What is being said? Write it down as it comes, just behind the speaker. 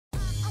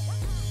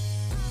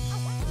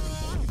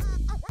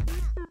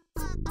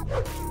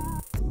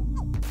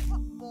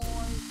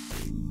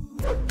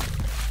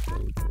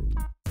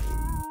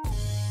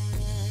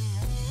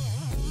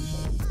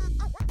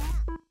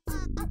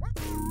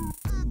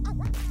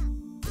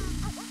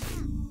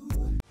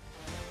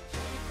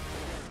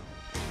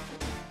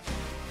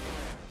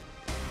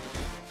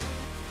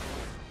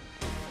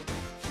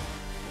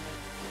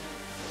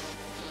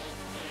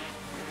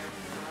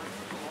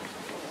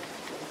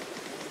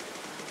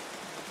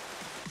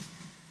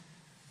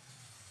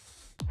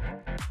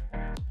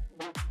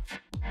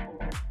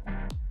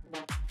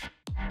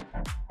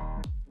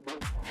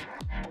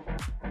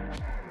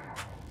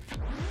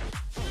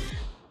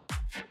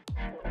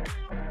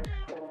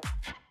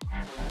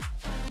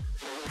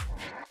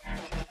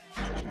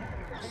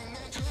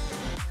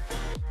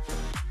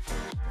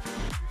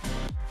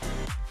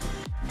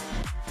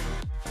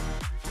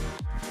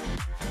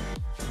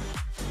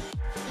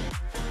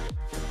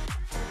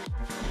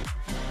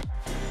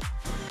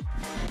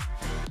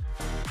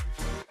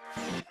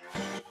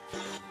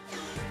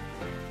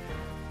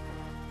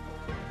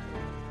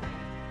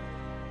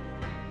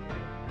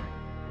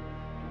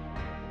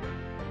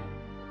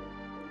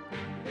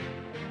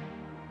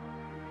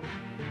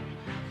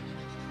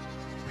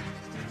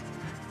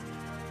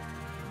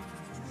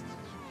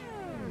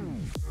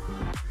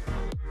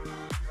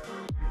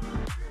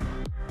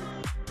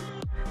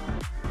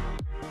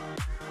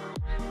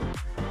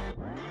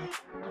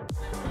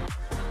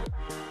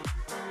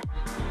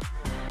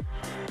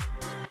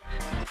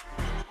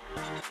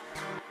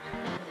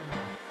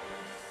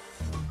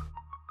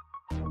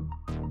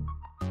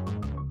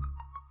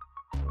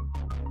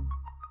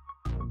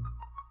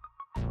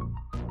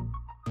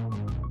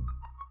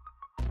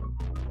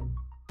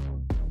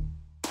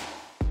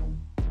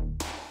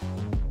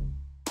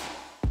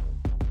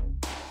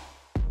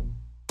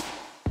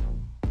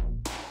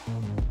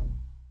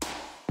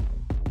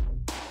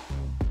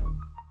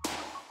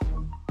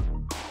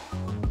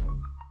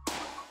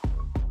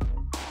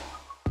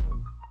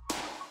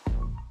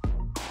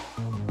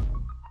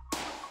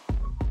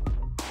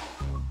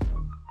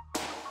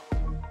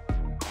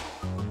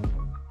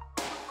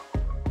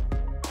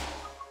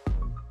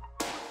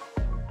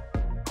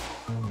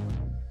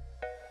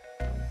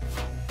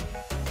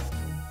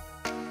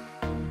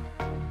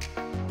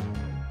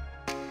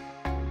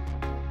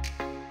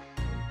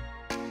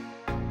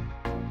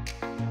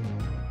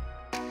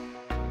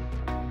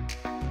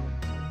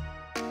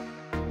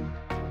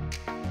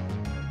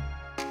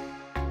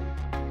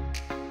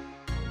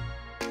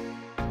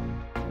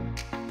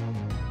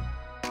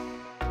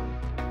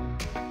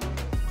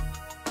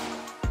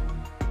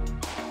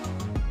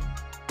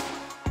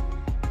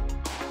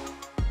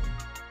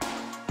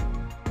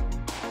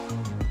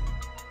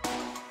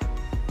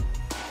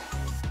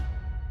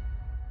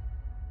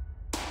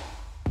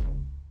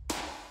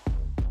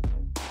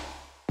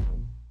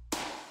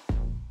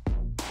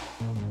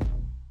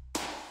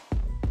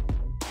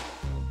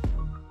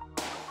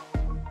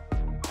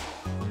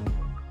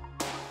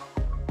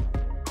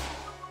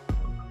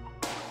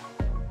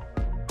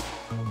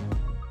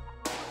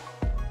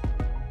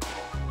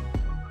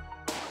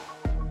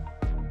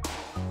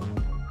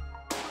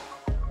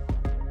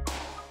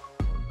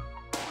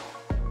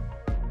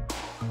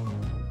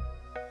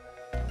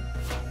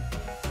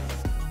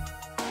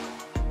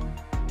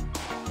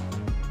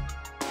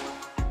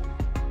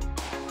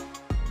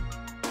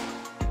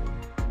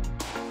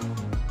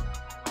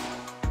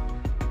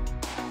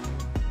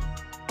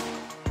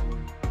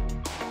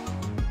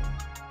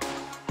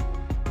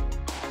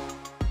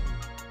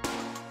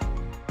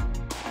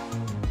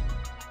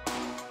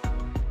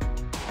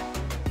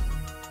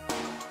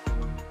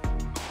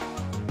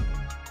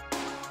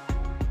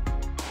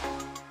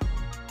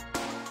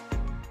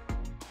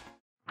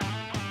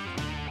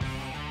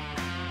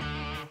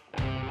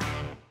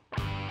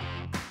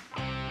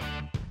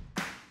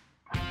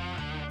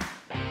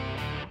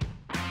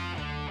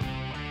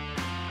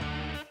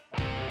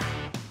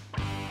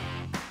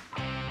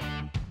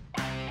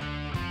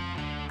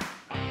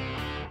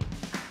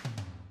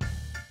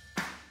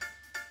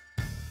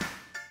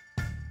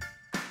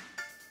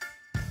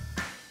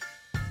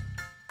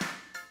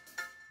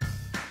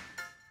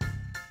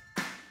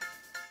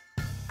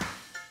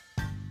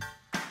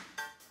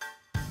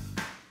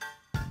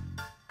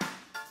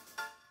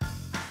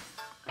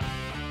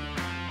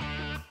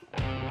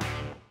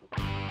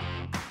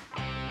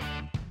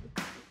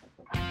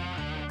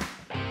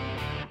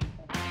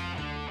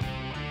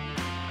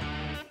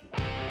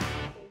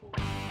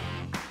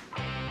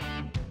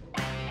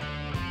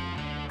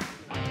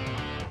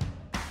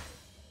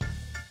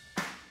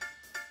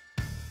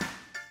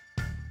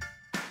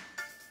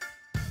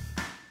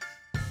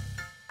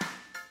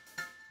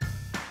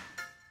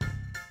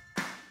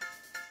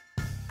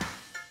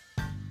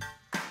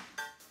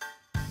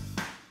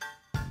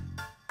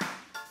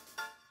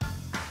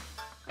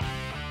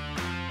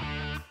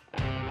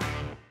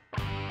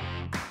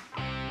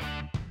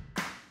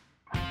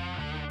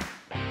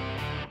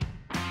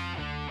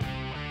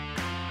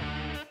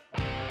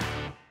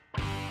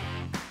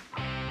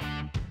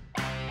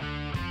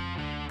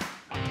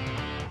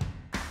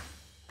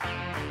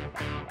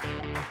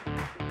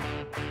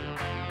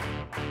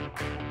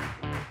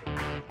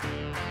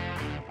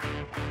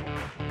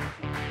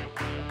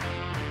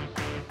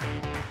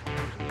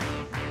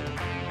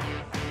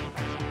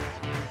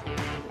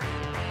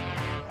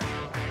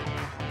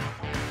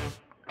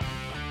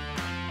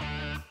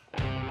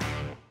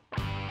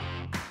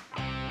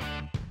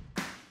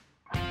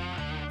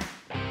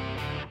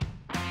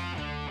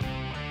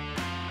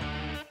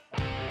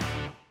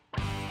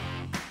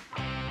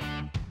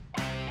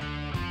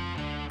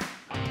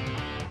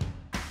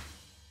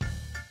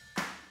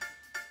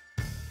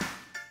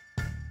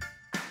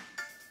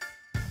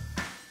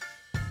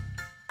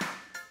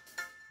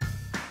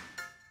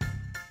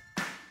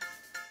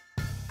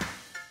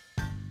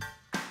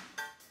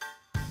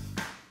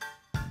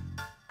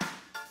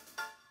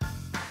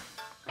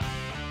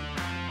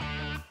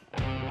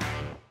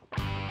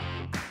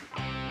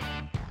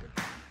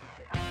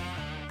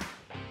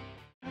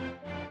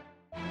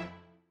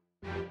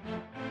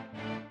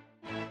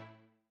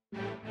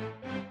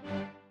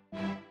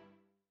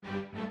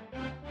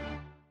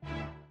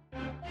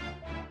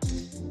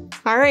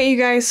All right, you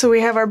guys, so we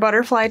have our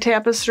butterfly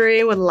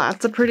tapestry with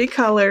lots of pretty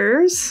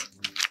colors.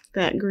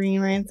 That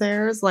green right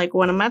there is like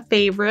one of my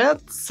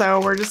favorites.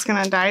 So we're just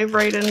gonna dive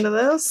right into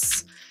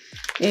this.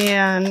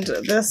 And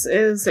this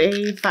is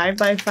a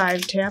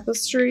 5x5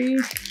 tapestry,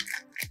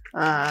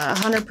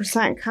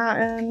 100%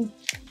 cotton.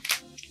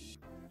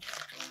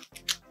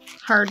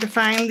 Hard to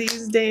find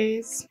these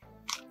days.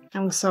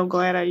 I'm so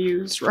glad I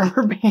used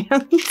rubber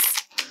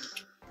bands.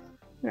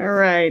 All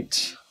right,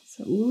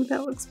 so ooh,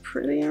 that looks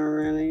pretty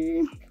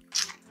already.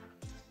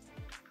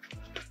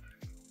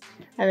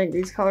 I think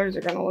these colors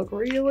are gonna look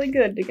really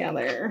good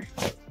together.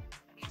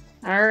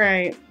 All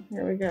right,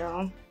 here we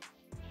go.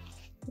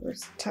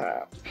 Where's the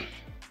top?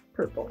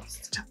 Purple is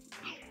the top.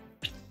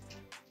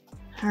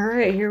 All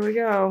right, here we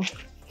go.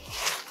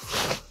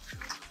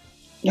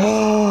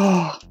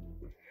 Oh,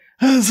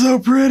 that's so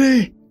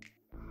pretty.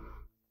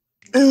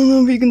 I don't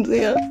know if you can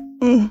see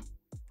it.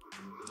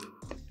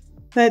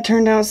 That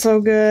turned out so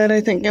good.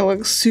 I think it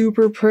looks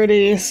super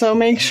pretty. So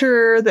make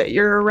sure that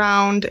you're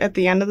around at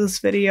the end of this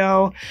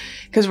video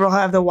because we'll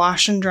have the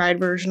wash and dried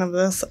version of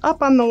this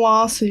up on the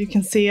wall so you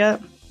can see it.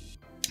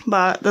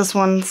 But this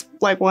one's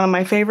like one of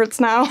my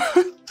favorites now.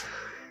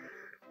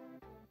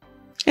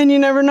 And you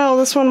never know,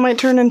 this one might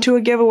turn into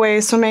a giveaway,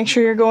 so make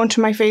sure you're going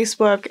to my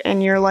Facebook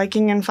and you're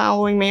liking and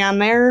following me on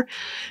there,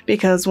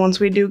 because once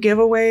we do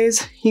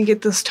giveaways, you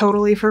get this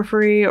totally for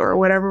free, or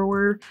whatever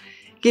we're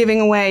giving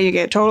away, you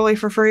get totally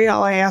for free.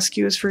 All I ask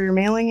you is for your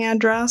mailing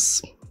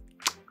address.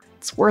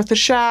 It's worth a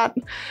shot.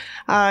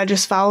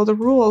 Just follow the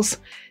rules.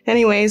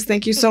 Anyways,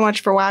 thank you so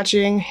much for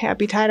watching.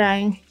 Happy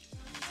tie-dyeing.